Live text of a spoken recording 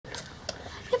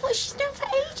but she's known for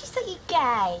ages that you're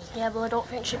gay. Yeah, well, I don't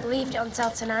think she believed it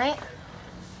until tonight.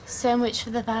 So much for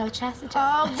the vow of chastity.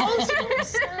 Oh,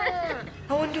 Rosie,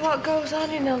 I wonder what goes on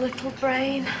in her little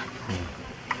brain.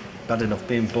 Bad enough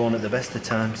being born at the best of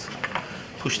times.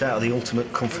 Pushed out of the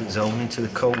ultimate comfort zone into the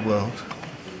cold world.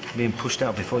 Being pushed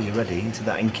out before you're ready into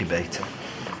that incubator.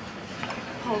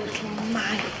 Oh, little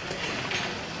man.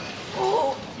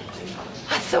 Oh,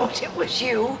 I thought it was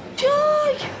you.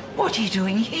 Joy! What are you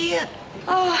doing here?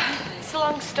 Oh, it's a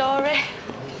long story.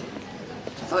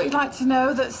 I thought you'd like to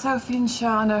know that Sophie and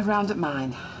Sean are round at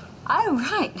mine. Oh,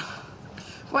 right.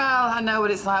 Well, I know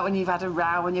what it's like when you've had a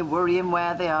row and you're worrying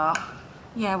where they are.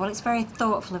 Yeah, well, it's very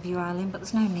thoughtful of you, Eileen, but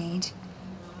there's no need.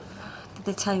 Did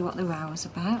they tell you what the row was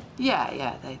about?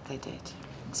 Yeah, they did.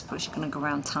 I suppose you're going to go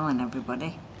around telling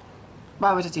everybody.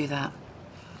 Why would I do that?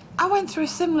 I went through a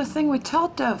similar thing with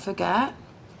Todd, don't forget.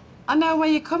 I know where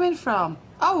you're coming from.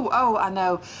 Oh, I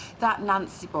know. That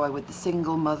Nancy boy with the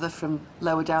single mother from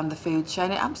lower down the food chain.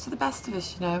 It happens to the best of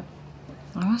us, you know.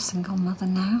 I'm a single mother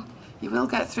now. You will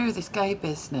get through this gay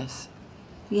business.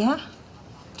 Yeah?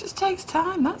 Just takes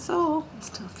time, that's all. I'm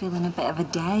still feeling a bit of a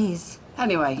daze.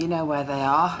 Anyway, you know where they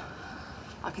are.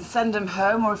 I can send them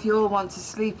home, or if you all want to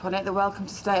sleep on it, they're welcome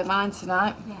to stay at mine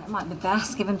tonight. Yeah, it might be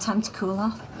best. Give them time to cool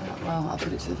off. Well, I'll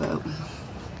put it to the vote.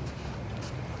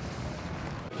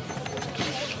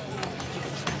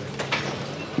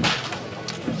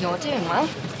 You're doing well.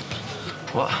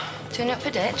 What? Turning up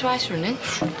for date, twice running.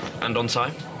 And on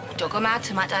time? Don't go mad,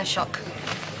 I might die of shock.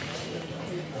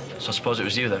 So I suppose it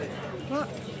was you then? What?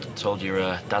 I told your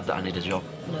dad that I need a job.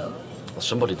 No. Well,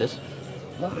 somebody did.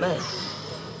 Not me.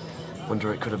 Wonder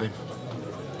who it could have been.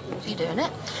 Was you doing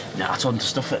it? Nah, I told him to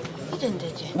stuff it. You didn't,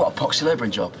 did you? What, a poxy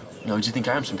labouring job? No, do you think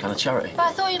I am some kind of charity? But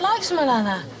I thought you'd like something like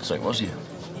that. So it was you.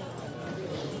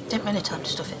 Didn't really tell him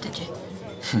to stuff it, did you?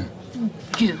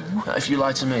 You? If you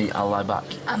lie to me, I'll lie back.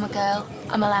 I'm a girl.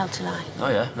 I'm allowed to lie. Oh,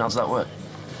 yeah? And how does that work?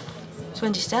 So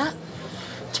when do you start?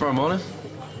 Tomorrow morning.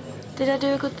 Did I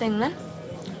do a good thing then?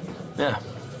 Yeah.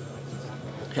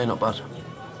 Yeah, not bad.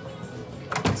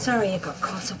 Sorry you got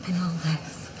caught up in all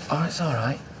this. Oh, it's all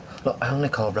right. Look, I only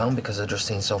called round because I'd just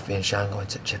seen Sophie and Sean going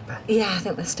to Chipper. Yeah, I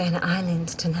think we're staying at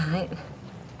Eileen's tonight.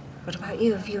 What about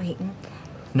you? Have you eaten?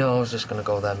 No, I was just going to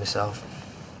go there myself.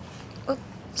 Well,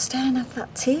 stay and have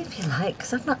that tea if you like,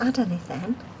 because I've not had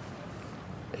anything.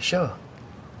 Are you sure?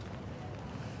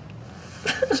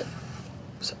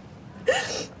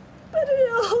 Where did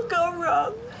it all go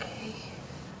wrong?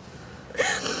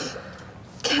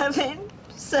 Kevin,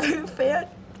 Sophie,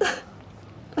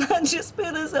 I just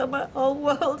feel as though my whole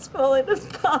world's falling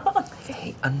apart.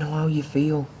 Hey, I know how you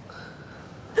feel.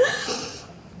 You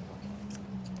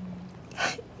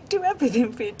do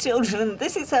everything for your children, and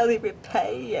this is how they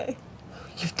repay you.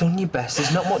 You've done your best.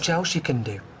 There's not much else you can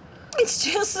do. It's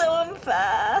just so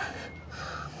unfair.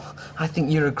 I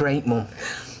think you're a great mum.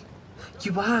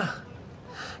 You are.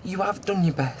 You have done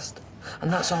your best.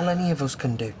 And that's all any of us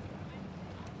can do.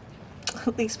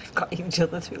 At least we've got each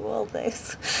other through all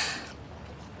this.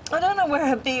 I don't know where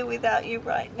I'd be without you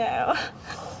right now.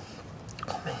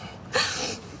 Come here.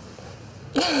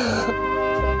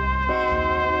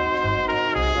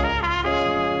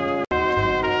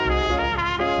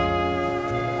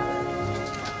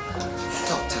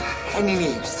 Doctor, any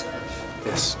news?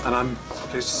 Yes, and I'm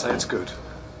pleased to say it's good.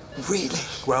 Really?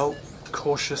 Well,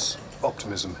 cautious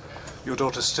optimism. Your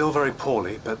daughter's still very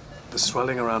poorly, but the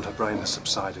swelling around her brain has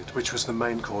subsided, which was the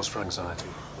main cause for anxiety.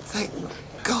 Thank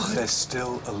God. There's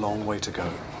still a long way to go,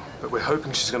 but we're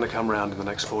hoping she's going to come round in the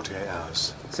next 48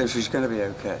 hours. So she's going to be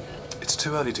okay? It's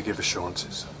too early to give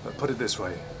assurances, but put it this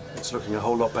way, it's looking a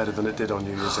whole lot better than it did on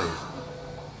New Year's Eve.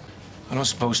 I don't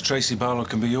suppose Tracy Barlow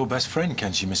can be your best friend,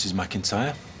 can she, Mrs.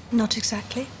 McIntyre? Not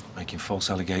exactly. Making false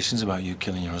allegations about you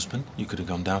killing your husband. You could have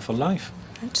gone down for life.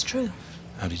 That's true.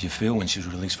 How did you feel when she was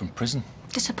released from prison?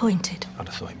 Disappointed. I'd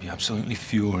have thought you'd be absolutely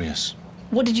furious.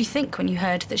 What did you think when you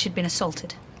heard that she'd been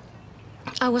assaulted?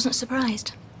 I wasn't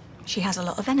surprised. She has a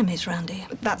lot of enemies round here.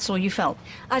 That's all you felt?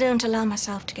 I don't allow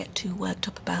myself to get too worked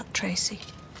up about Tracy.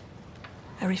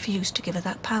 I refuse to give her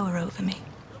that power over me.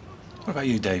 What about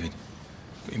you, David?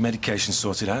 Got your medication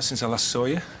sorted out since I last saw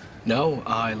you? No,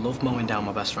 I love mowing down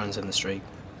my best friends in the street.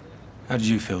 How did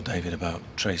you feel, David, about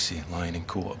Tracy lying in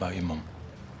court about your mum?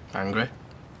 Angry.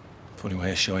 Funny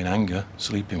way of showing anger,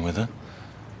 sleeping with her.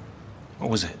 What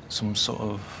was it? Some sort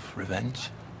of revenge?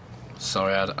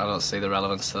 Sorry, I don't see the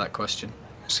relevance to that question.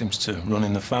 Seems to run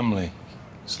in the family,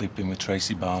 sleeping with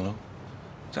Tracy Barlow.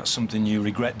 Is that something you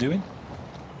regret doing?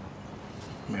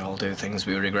 We all do things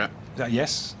we regret. Is that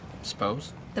yes?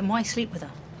 Suppose. Then why sleep with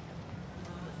her?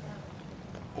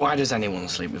 Why does anyone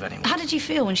sleep with anyone? How did you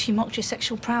feel when she mocked your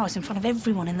sexual prowess in front of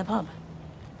everyone in the pub?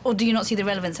 Or do you not see the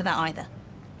relevance of that either?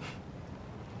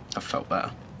 I felt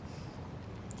better.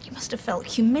 You must have felt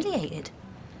humiliated,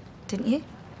 didn't you?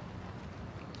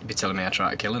 You'd be telling me I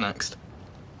tried to kill her next.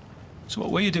 So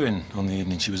what were you doing on the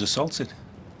evening she was assaulted?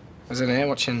 I was in here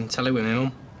watching telly with my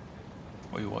mum.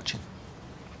 What were you watching?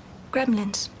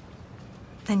 Gremlins.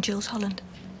 Then Jules Holland.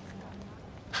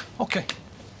 OK.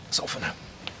 That's all for now.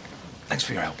 Thanks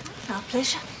for your help. Our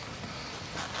pleasure.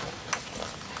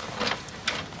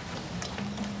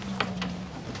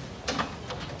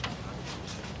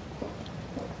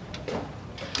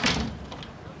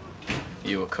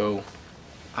 You were cool.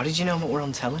 How did you know what we're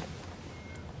on telly?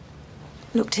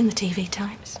 Looked in the TV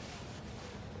Times.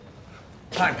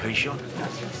 Time, please, Sean.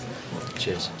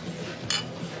 Cheers.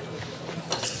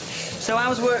 So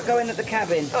how's work going at the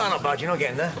cabin? Oh, not bad. You're not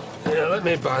getting there. Yeah, let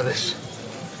me buy this.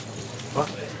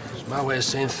 What? It's my way of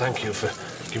saying thank you for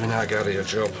giving our Gary a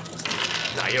job.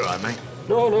 No, you're all right, mate.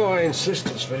 No, I insist.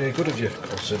 It's very good of you,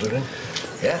 considering.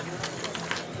 Yeah?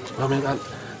 I mean,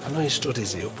 I know he stood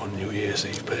easy up on New Year's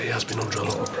Eve, but he has been under a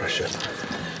lot of pressure.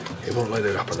 He won't let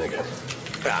it happen again.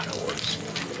 Ah, no worries.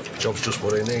 Job's just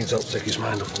what he needs. Help take his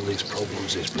mind off all these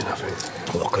problems he's been having.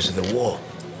 Well, because of the war.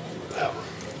 Well,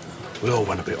 we all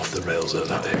went a bit off the rails at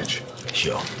that age.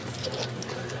 Sure.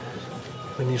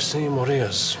 When you've seen what he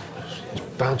has, it's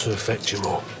bound to affect you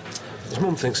more. His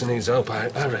mum thinks he needs help. I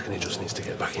reckon he just needs to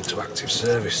get back into active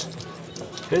service.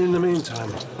 And in the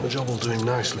meantime, the job will do him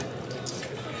nicely.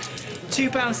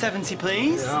 £2.70,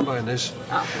 please. Yeah, I'm buying this.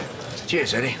 Oh.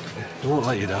 Cheers, Eddie. He won't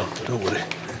let you down. Don't worry.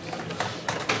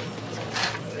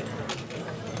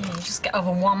 You just get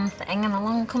over one thing and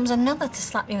along comes another to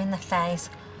slap you in the face.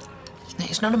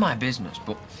 It's none of my business,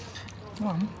 but... Go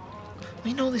on.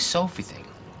 You know this Sophie thing?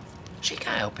 She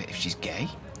can't help it if she's gay.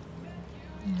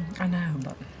 I know,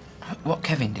 but... What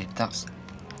Kevin did, that's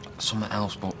something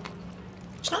else, but...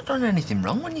 She's not done anything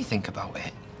wrong when you think about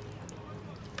it.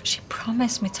 But she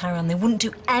promised me, Tyrone, they wouldn't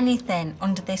do anything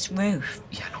under this roof.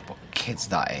 Yeah, no, but kids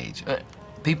that age,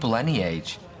 people any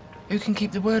age, who can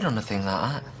keep the word on a thing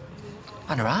like that?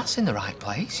 And her heart's in the right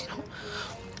place, you know?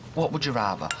 What would you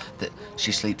rather? That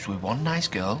she sleeps with one nice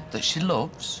girl that she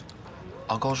loves,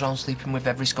 or goes around sleeping with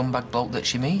every scumbag bloke that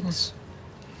she meets?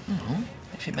 You know,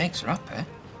 if it makes her happy.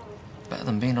 Better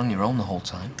than being on your own the whole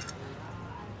time.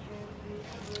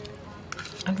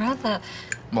 I'd rather...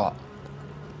 What?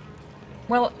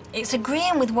 Well, it's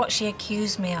agreeing with what she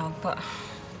accused me of, but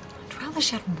I'd rather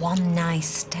she had one nice,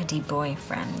 steady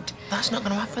boyfriend. That's not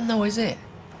going to happen, though, is it?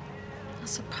 I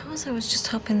suppose I was just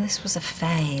hoping this was a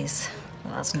phase.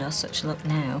 Well, that's no such luck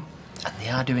now. And they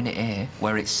are doing it here,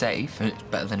 where it's safe, and it's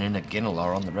better than in a Ginnell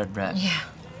or on the Red Rep. Yeah,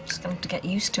 just going to have to get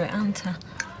used to it, aren't I?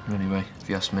 Anyway, if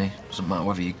you ask me, doesn't matter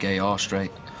whether you're gay or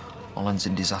straight. All ends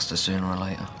in disaster sooner or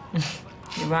later.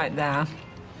 You're right there.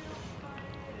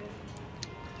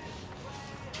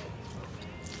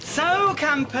 So,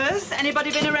 campers,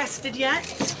 anybody been arrested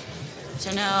yet?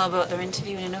 Dunno, but they're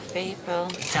interviewing enough people.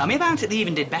 Tell me about it. They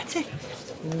even did Betty.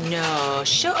 No,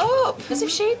 shut up, as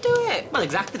if she'd do it. Well,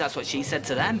 exactly, that's what she said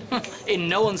to them. In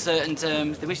no uncertain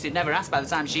terms. They wish they'd never asked by the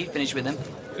time she'd finished with them.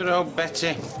 Good old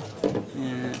Betty.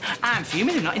 Yeah. I'm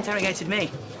fuming they've not interrogated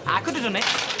me. I could have done it.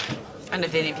 And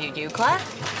have they interviewed you, Claire?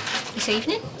 This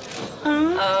evening?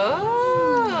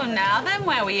 Oh, now then,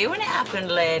 where were you when it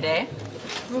happened, lady?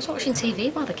 I was watching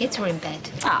TV while the kids were in bed.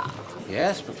 Ah.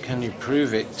 Yes, but can you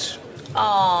prove it?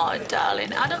 Oh,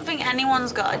 darling, I don't think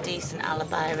anyone's got a decent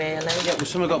alibi, really. Yeah, well,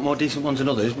 some have got more decent ones than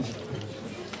others.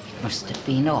 Must have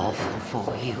been awful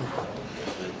for you.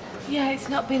 Yeah, it's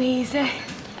not been easy.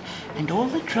 And all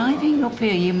the driving up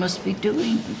here you must be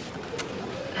doing.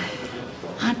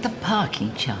 Aren't the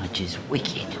parking charges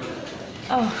wicked?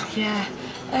 Oh, yeah.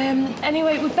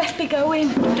 Anyway, we'd best be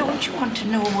going. Don't you want to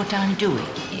know what I'm doing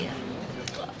here?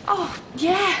 Oh,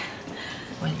 yeah.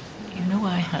 Well, you know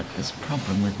I had this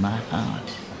problem with my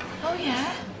heart. Oh,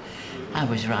 yeah? I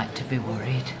was right to be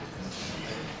worried.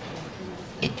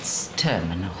 It's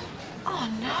terminal. Oh,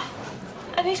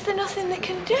 no. And is there nothing they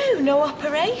can do? No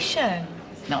operation?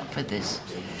 Not for this.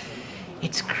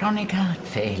 It's chronic heart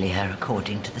failure,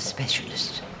 according to the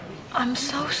specialist. I'm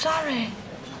so sorry.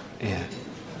 Yeah,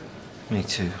 me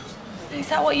too. Is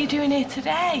that what you're doing here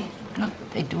today? Look,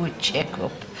 they do a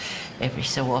checkup every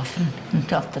so often.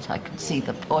 Not that I can see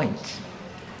the point.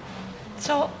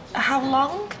 So, how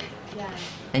long?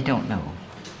 They don't know.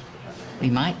 We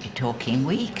might be talking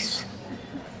weeks.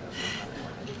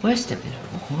 Worst of it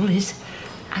all is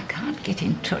I can't get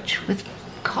in touch with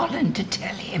Colin to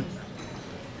tell him.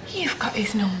 You've got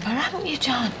his number, haven't you,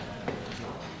 John?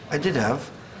 I did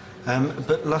have.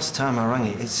 But last time I rang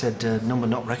it, it said number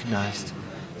not recognised.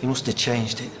 You must have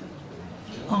changed it.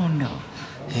 Oh, no.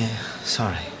 Yeah,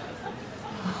 sorry.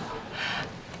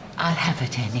 I'll have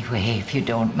it anyway, if you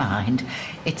don't mind.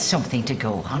 It's something to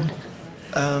go on.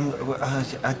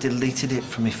 I deleted it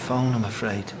from my phone, I'm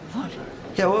afraid. What?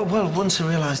 Yeah, well, once I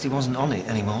realised he wasn't on it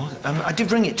anymore. I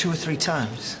did ring it 2 or 3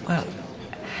 times. Well,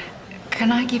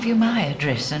 can I give you my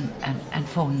address and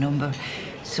phone number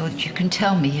so that you can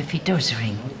tell me if he does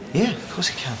ring? Yeah, of course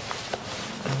I can.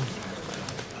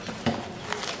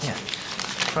 Yeah,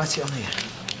 write it on here.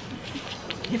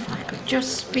 If I could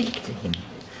just speak to him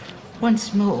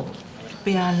once more, it'll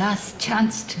be our last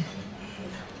chance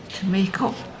to make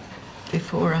up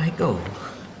before I go.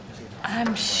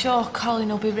 I'm sure Colin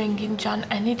will be ringing John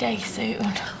any day soon.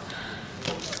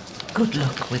 Good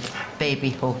luck with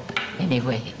baby Hope,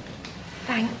 anyway.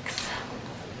 Thanks.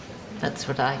 That's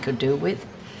what I could do with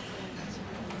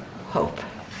Hope.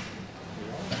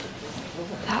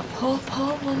 That poor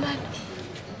woman.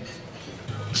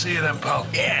 See you then, pal.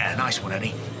 Yeah, nice one,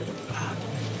 Eddie.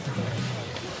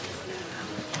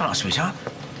 Hello, sweetheart.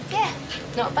 Yeah,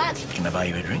 not bad. Can I buy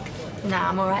you a drink? Nah,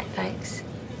 I'm all right, thanks.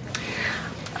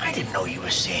 I didn't know you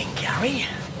were seeing Gary.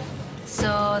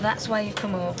 So that's why you've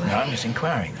come over? No, I'm just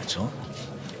inquiring, that's all.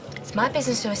 It's my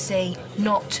business to see,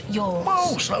 not yours.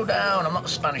 Whoa, slow down. I'm not the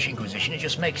Spanish Inquisition. It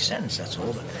just makes sense, that's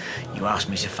all. But you asked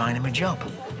me to find him a job.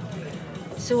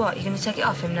 So what, you're going to take it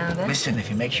off him now, then? Listen,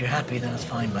 if it makes you happy, then that's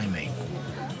fine by me.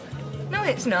 No,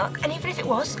 it's not. And even if it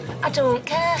was, I don't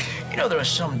care. You know, there are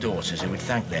some daughters who would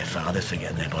thank their father for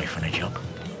getting their boyfriend a job.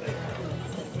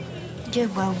 Yeah,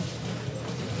 well...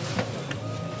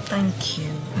 Thank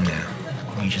you.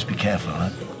 Yeah. Well, you just be careful, all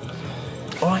right?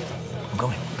 All right, I'm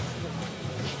going.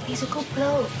 He's a good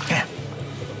bloke. Yeah.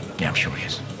 Yeah, I'm sure he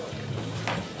is.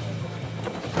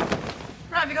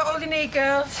 Right, have you got all you need,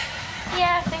 girls?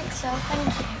 Yeah, I think so.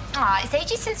 Thank you. Aw, it's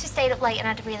ages since we stayed up late and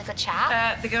had a really good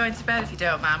chat. They're going to bed if you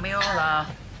don't mind. We all are.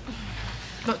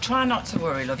 Look, try not to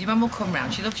worry, love. Your mum will come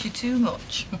round. She loves you too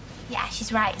much. Yeah,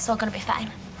 she's right. It's all gonna be fine.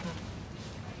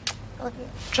 I love you.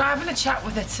 Try having a chat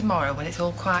with her tomorrow when it's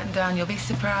all quieting down. You'll be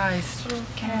surprised.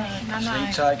 Okay.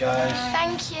 Night-night. Sleep tight, guys.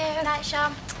 Thank you. Night,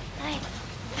 Sean. Night.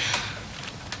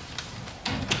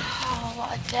 Oh,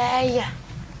 what a day.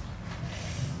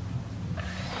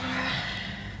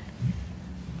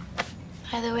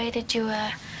 By the way, did you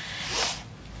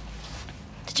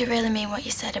really mean what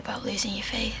you said about losing your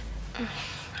faith?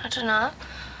 I don't know.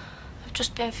 I've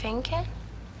just been thinking.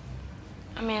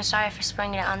 I mean, I'm sorry for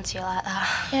springing it onto you like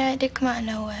that. Yeah, it did come out of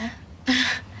nowhere.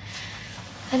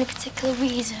 Any particular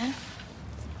reason?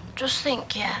 Just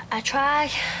think, yeah, I try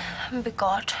and be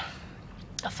good.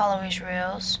 I follow his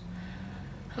rules.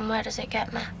 And where does it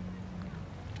get me?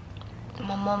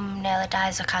 My mum nearly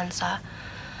dies of cancer.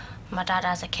 My dad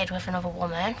has a kid with another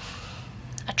woman.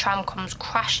 A tram comes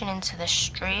crashing into the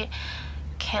street,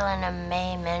 killing and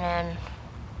maiming, and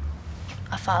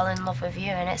I fall in love with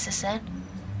you, and it's a sin.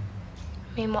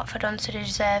 I mean, what have I done to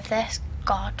deserve this?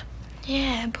 God.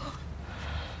 Yeah, but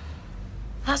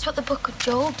that's what the book of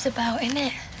Job's about, isn't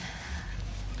it?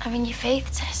 Having your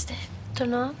faith tested.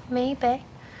 Dunno, maybe.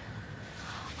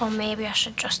 Or maybe I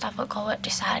should just have a go at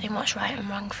deciding what's right and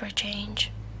wrong for a change.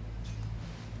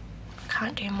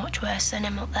 Can't do much worse than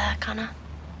him up there, can I?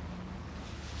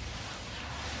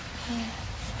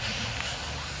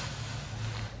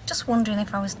 Just wondering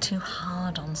if I was too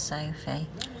hard on Sophie.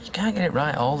 You can't get it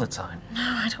right all the time. No,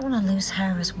 I don't want to lose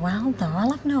her as well, though.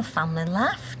 I'll have no family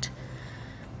left.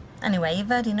 Anyway, you've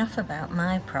heard enough about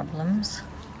my problems.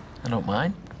 I don't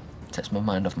mind. Takes my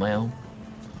mind off my own.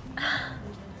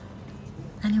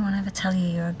 Anyone ever tell you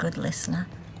you're a good listener?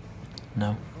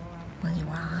 No. Well, you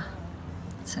are.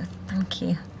 So thank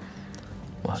you.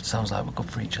 Well, it sounds like we're good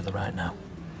for each other right now.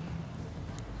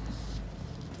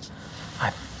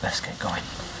 I best get going.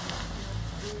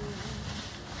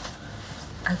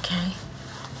 Okay.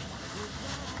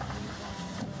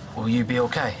 Will you be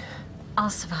okay? I'll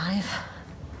survive.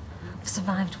 I've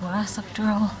survived worse, after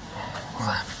all.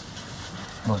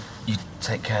 Well, you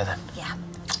take care then. Yeah,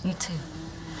 you too.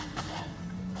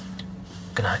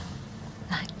 Good night.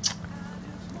 Night.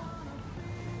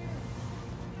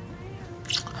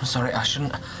 I'm sorry, I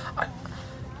shouldn't...